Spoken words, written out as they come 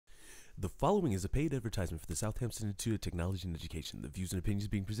The following is a paid advertisement for the Southampton Institute of Technology and Education. The views and opinions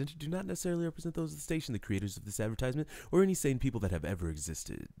being presented do not necessarily represent those of the station, the creators of this advertisement, or any sane people that have ever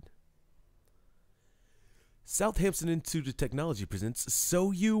existed. Southampton Institute of Technology presents So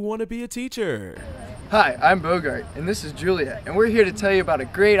You Want to Be a Teacher? Hi, I'm Bogart, and this is Julia, and we're here to tell you about a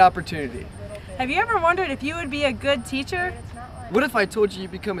great opportunity. Have you ever wondered if you would be a good teacher? What if I told you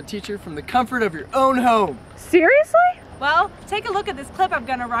become a teacher from the comfort of your own home? Seriously? Well, take a look at this clip I'm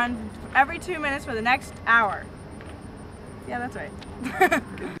gonna run every 2 minutes for the next hour. Yeah, that's right.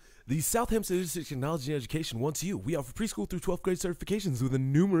 The Southampton Institute of Technology and Education wants you. We offer preschool through 12th grade certifications with a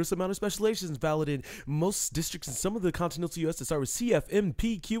numerous amount of specializations valid in most districts in some of the continental U.S. that start with C, F, M,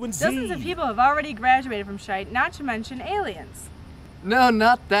 P, Q, and Z. Dozens of people have already graduated from Shite, not to mention aliens. No,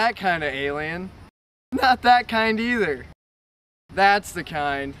 not that kind of alien. Not that kind either. That's the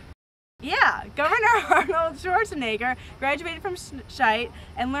kind. Yeah, Governor Arnold Schwarzenegger graduated from Shite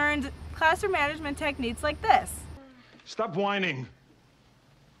and learned classroom management techniques like this. Stop whining.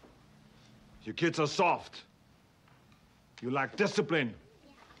 Your kids are soft. You lack discipline.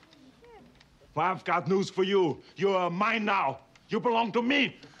 Well, I've got news for you. You're mine now. You belong to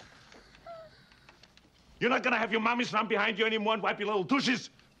me. You're not gonna have your mommies run behind you anymore and wipe your little tushes.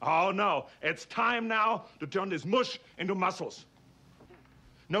 Oh, no. It's time now to turn this mush into muscles.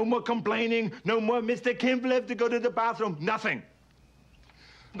 No more complaining. No more Mr. Kimball have to go to the bathroom. Nothing.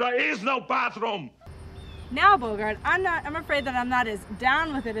 There is no bathroom. Now, Bogart, I'm afraid that I'm not as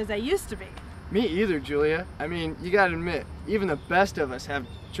down with it as I used to be. Me either, Julia. I mean, you gotta admit, even the best of us have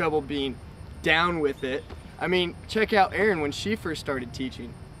trouble being down with it. I mean, check out Erin when she first started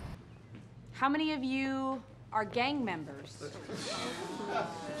teaching. How many of you are gang members?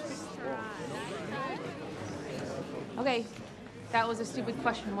 Okay, that was a stupid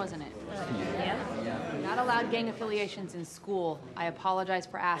question, wasn't it? Yeah. Not allowed gang affiliations in school. I apologize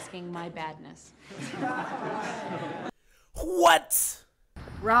for asking, my badness. What?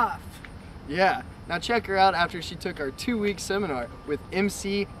 Rough. Yeah, now check her out after she took our 2-week seminar with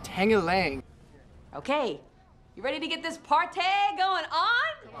MC Tangalang. Okay, you ready to get this party going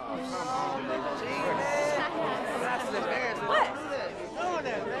on? What?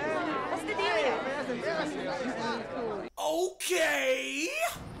 What's the deal? Okay.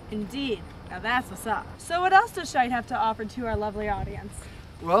 Indeed. Now that's what's up. So what else does Shite have to offer to our lovely audience?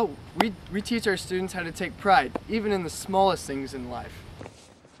 Well, we teach our students how to take pride, even in the smallest things in life.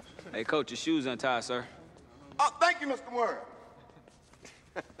 Hey, Coach, your shoes untied, sir. Oh, thank you, Mr. Warren.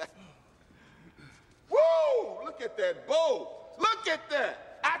 Woo! Look at that bow. Look at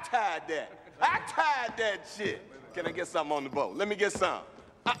that. I tied that shit. Can I get something on the bow? Let me get some.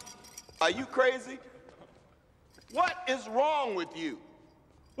 Are you crazy? What is wrong with you?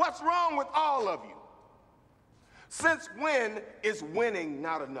 What's wrong with all of you? Since when is winning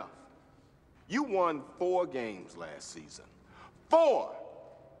not enough? You won 4 games last season. 4.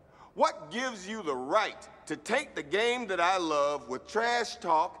 What gives you the right to take the game that I love with trash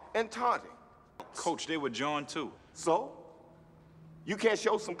talk and taunting? Coach, they were John, too. So? You can't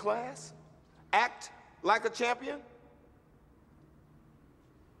show some class? Act like a champion?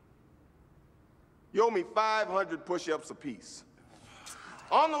 You owe me 500 push-ups apiece.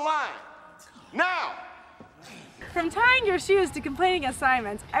 On the line. Now! From tying your shoes to completing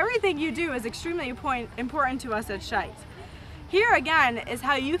assignments, everything you do is extremely important to us at Shite. Here again is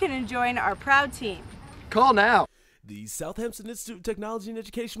how you can join our proud team. Call now. The Southampton Institute of Technology and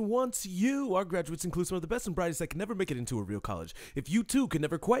Education wants you. Our graduates include some of the best and brightest that can never make it into a real college. If you too can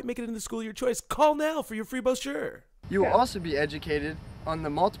never quite make it into the school of your choice, call now for your free brochure. You will also be educated on the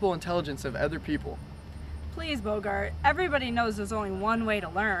multiple intelligence of other people. Please, Bogart, everybody knows there's only one way to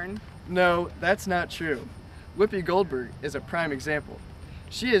learn. No, that's not true. Whoopi Goldberg is a prime example.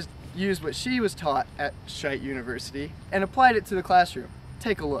 She has used what she was taught at Shite University and applied it to the classroom.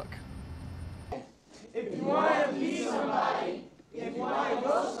 Take a look. If you want to be somebody, if you want to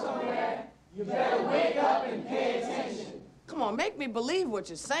go somewhere, you better wake up and pay attention. Come on, make me believe what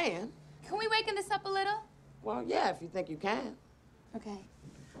you're saying. Can we waken this up a little? Well, yeah, if you think you can. Okay.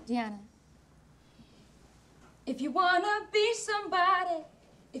 Deanna. If you want to be somebody,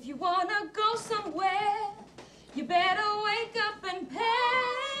 if you want to go somewhere, you better wake up and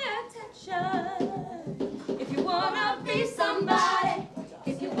pay attention. If you want to be somebody,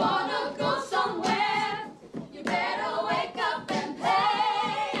 if you want to go somewhere, you better wake up and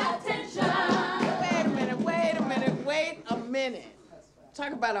pay attention. Wait a minute.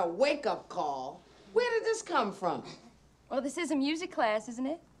 Talk about a wake-up call. Where did this come from? Well, this is a music class, isn't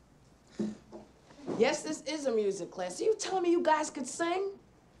it? Yes, this is a music class. Are you telling me you guys could sing?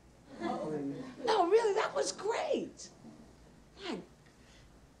 No, really, that was great.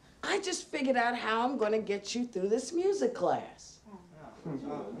 I just figured out how I'm going to get you through this music class.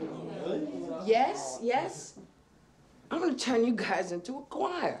 Yes, yes. I'm going to turn you guys into a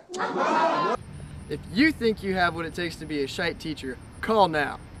choir. If you think you have what it takes to be a shite teacher, call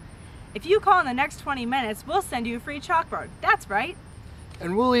now. If you call in the next 20 minutes, we'll send you a free chalkboard. That's right.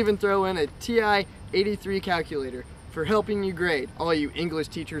 And we'll even throw in a TI 83 calculator for helping you grade, all you English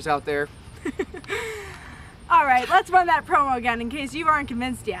teachers out there. All right, let's run that promo again in case you aren't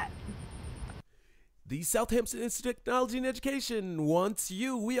convinced yet. The Southampton Institute of Technology and Education wants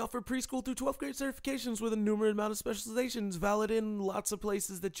you. We offer preschool through 12th grade certifications with a numerous amount of specializations valid in lots of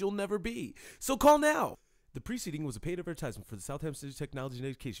places that you'll never be. So call now. The preceding was a paid advertisement for the Southampton Institute of Technology and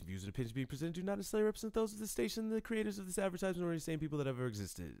Education. Views and opinions being presented do not necessarily represent those of the station, the creators of this advertisement, or the same people that ever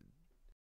existed.